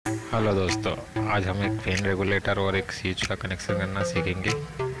Hello दोस्तों, आज हम एक फैन रेगुलेटर और एक स्विच का कनेक्शन करना सीखेंगे।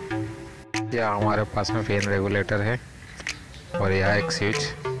 यह हमारे पास में फैन रेगुलेटर है और यह एक स्विच।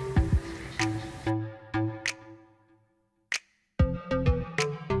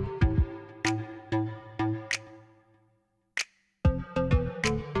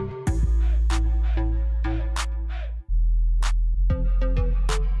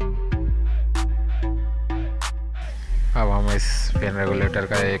 अब हम इस फैन रेगुलेटर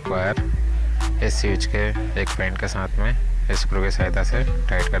का एक वायर इस स्विच के एक फैन के साथ में स्क्रू की सहायता से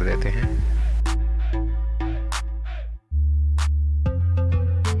टाइट कर देते हैं।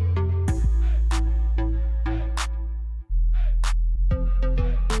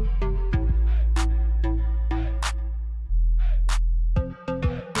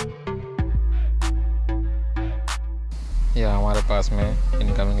 यह हमारे पास में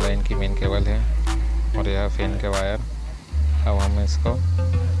इनकमिंग लाइन की मेन केबल है और यह फैन के वायर। अब हम इसको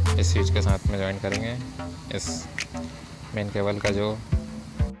इस स्विच के साथ में ज्वाइन करेंगे। इस मेन केबल का जो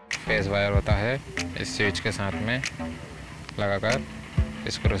फेस वायर होता है इस स्विच के साथ में लगाकर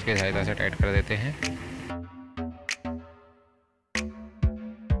स्क्रू की सहायता से टाइट कर देते हैं।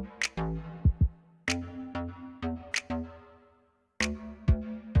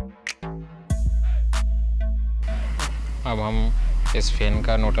 अब हम इस फैन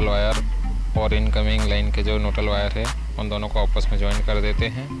का न्यूट्रल वायर और इनकमिंग लाइन के जो न्यूट्रल वायर है उन दोनों को आपस में ज्वाइन कर देते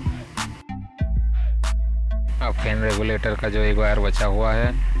हैं। अब फैन रेगुलेटर का जो एक वायर बचा हुआ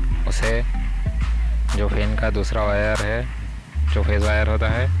है उसे जो फैन का दूसरा वायर है जो फेज वायर होता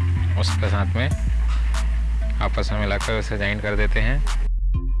है उसके साथ में आपस में मिलाकर उसे ज्वाइन कर देते हैं।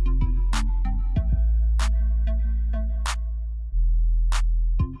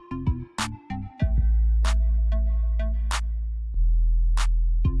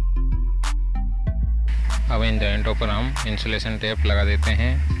 अब इन जॉइंटों पर हम इंसुलेशन टेप लगा देते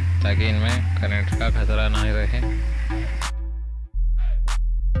हैं ताकि इनमें करंट का खतरा ना रहे।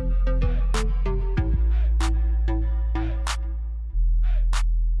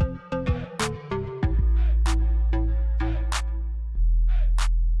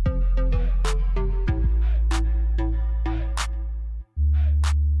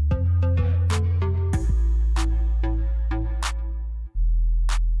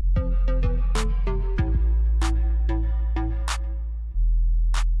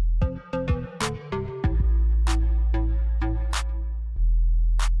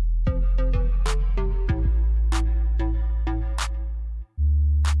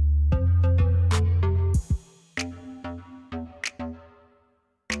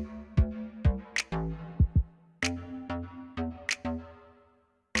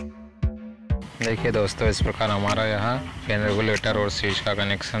 देखिए दोस्तों, इस प्रकार हमारा यहाँ फैन रेगुलेटर और स्विच का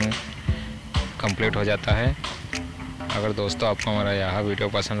कनेक्शन कंप्लीट हो जाता है। अगर दोस्तों आपको हमारा यह वीडियो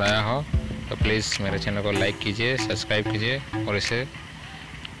पसंद आया हो तो प्लीज़ मेरे चैनल को लाइक कीजिए, सब्सक्राइब कीजिए और इसे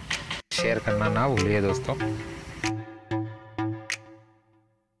शेयर करना ना भूलिए दोस्तों।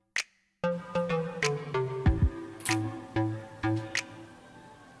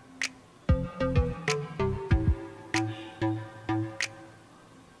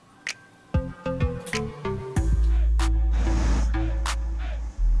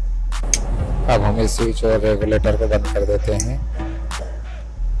 अब हम इस स्विच और रेगुलेटर को बंद कर देते हैं।